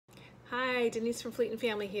Hi, Denise from Fleet and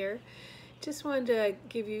Family here. Just wanted to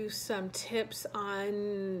give you some tips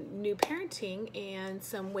on new parenting and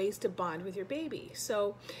some ways to bond with your baby.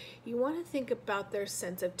 So you want to think about their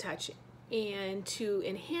sense of touch, and to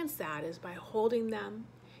enhance that is by holding them,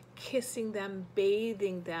 kissing them,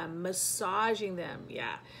 bathing them, massaging them.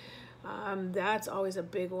 That's always a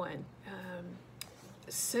big one.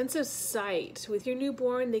 Sense of sight. With your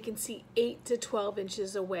newborn, they can see 8 to 12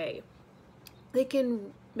 inches away. They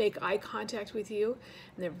can make eye contact with you,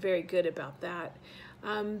 and they're very good about that.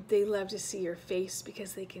 They love to see your face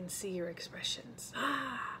because they can see your expressions.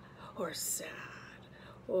 Or sad,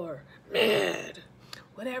 or mad,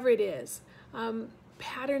 whatever it is.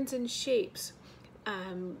 Patterns and shapes.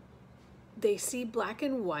 They see black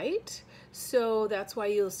and white, so that's why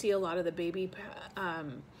you'll see a lot of the baby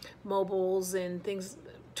mobiles and things,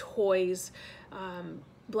 toys,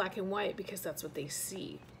 black and white, because that's what they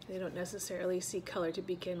see. They don't necessarily see color to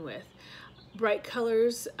begin with. Bright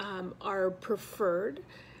colors are preferred,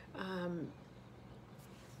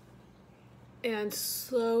 and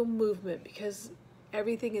slow movement, because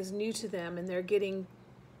everything is new to them and they're getting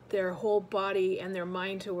their whole body and their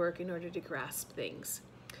mind to work in order to grasp things.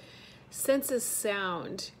 Sense of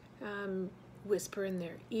sound. Whisper in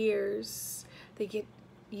their ears. They get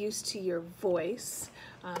used to your voice,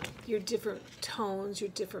 your different tones, your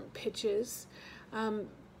different pitches.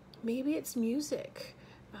 Maybe it's music,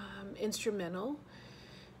 instrumental.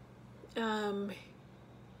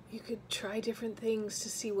 You could try different things to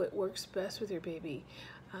see what works best with your baby.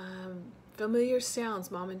 Familiar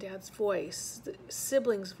sounds, mom and dad's voice,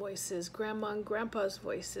 siblings' voices, grandma and grandpa's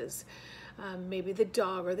voices, maybe the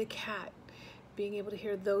dog or the cat. Being able to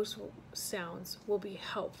hear those sounds will be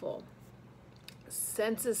helpful.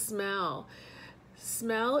 Sense of smell.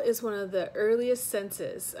 Smell is one of the earliest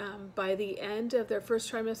senses. By the end of their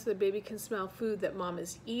first trimester, the baby can smell food that mom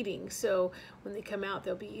is eating. So when they come out,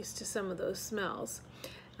 they'll be used to some of those smells.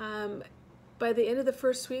 By the end of the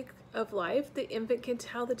first week of life, the infant can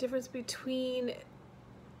tell the difference between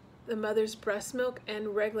the mother's breast milk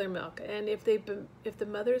and regular milk. And if the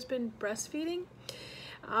mother's been breastfeeding,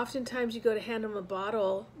 oftentimes you go to hand them a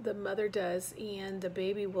bottle, the mother does, and the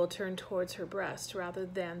baby will turn towards her breast rather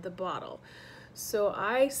than the bottle. So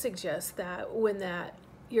I suggest that when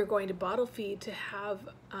you're going to bottle feed, to have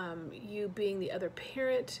you, being the other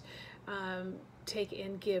parent, take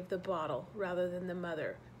and give the bottle rather than the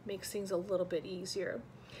mother. Makes things a little bit easier.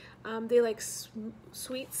 They like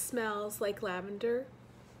sweet smells like lavender,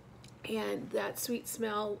 and that sweet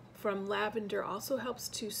smell from lavender also helps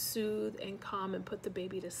to soothe and calm and put the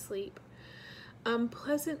baby to sleep.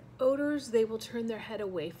 Pleasant odors, they will turn their head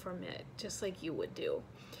away from it, just like you would do.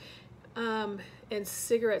 And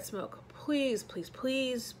cigarette smoke. Please, please,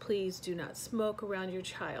 please, please do not smoke around your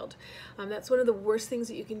child. That's one of the worst things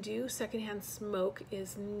that you can do. Secondhand smoke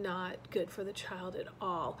is not good for the child at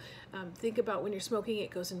all. Think about when you're smoking,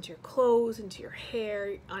 it goes into your clothes, into your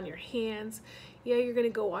hair, on your hands. Yeah, you're gonna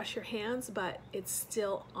go wash your hands, but it's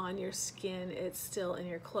still on your skin, it's still in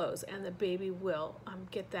your clothes, and the baby will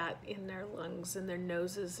get that in their lungs and their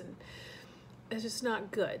noses, and it's just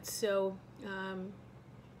not good. So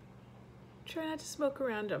try not to smoke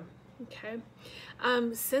around them. Okay.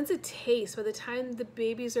 Sense of taste. By the time the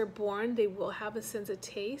babies are born, they will have a sense of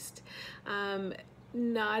taste.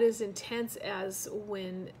 Not as intense as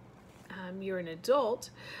when you're an adult,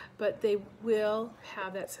 but they will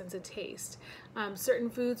have that sense of taste. Certain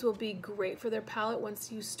foods will be great for their palate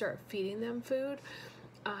once you start feeding them food.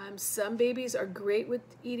 Some babies are great with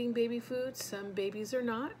eating baby food, some babies are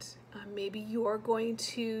not. Maybe you're going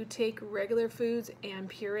to take regular foods and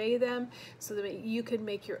puree them so that you can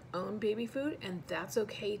make your own baby food, and that's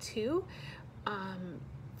okay too.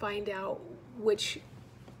 Find out which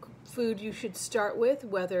food you should start with,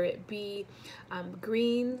 whether it be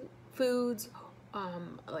green foods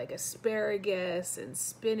like asparagus and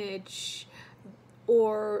spinach,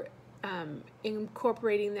 or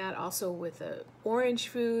incorporating that also with orange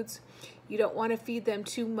foods. You don't want to feed them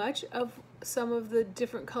too much of some of the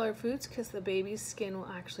different color foods, because the baby's skin will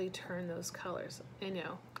actually turn those colors. I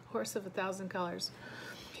know, horse of 1,000 colors.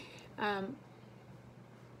 And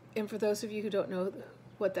for those of you who don't know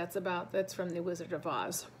what that's about, that's from The Wizard of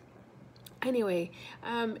Oz. Anyway,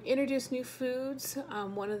 introduce new foods.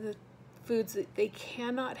 One of the foods that they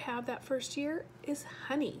cannot have that first year is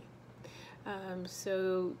honey.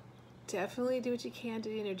 So definitely do what you can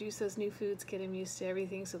to introduce those new foods, get them used to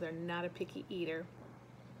everything so they're not a picky eater.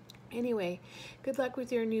 Anyway, good luck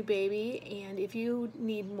with your new baby, and if you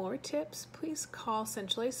need more tips, please call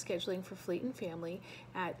Centralized Scheduling for Fleet and Family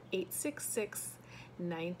at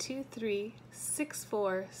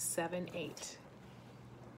 866-923-6478.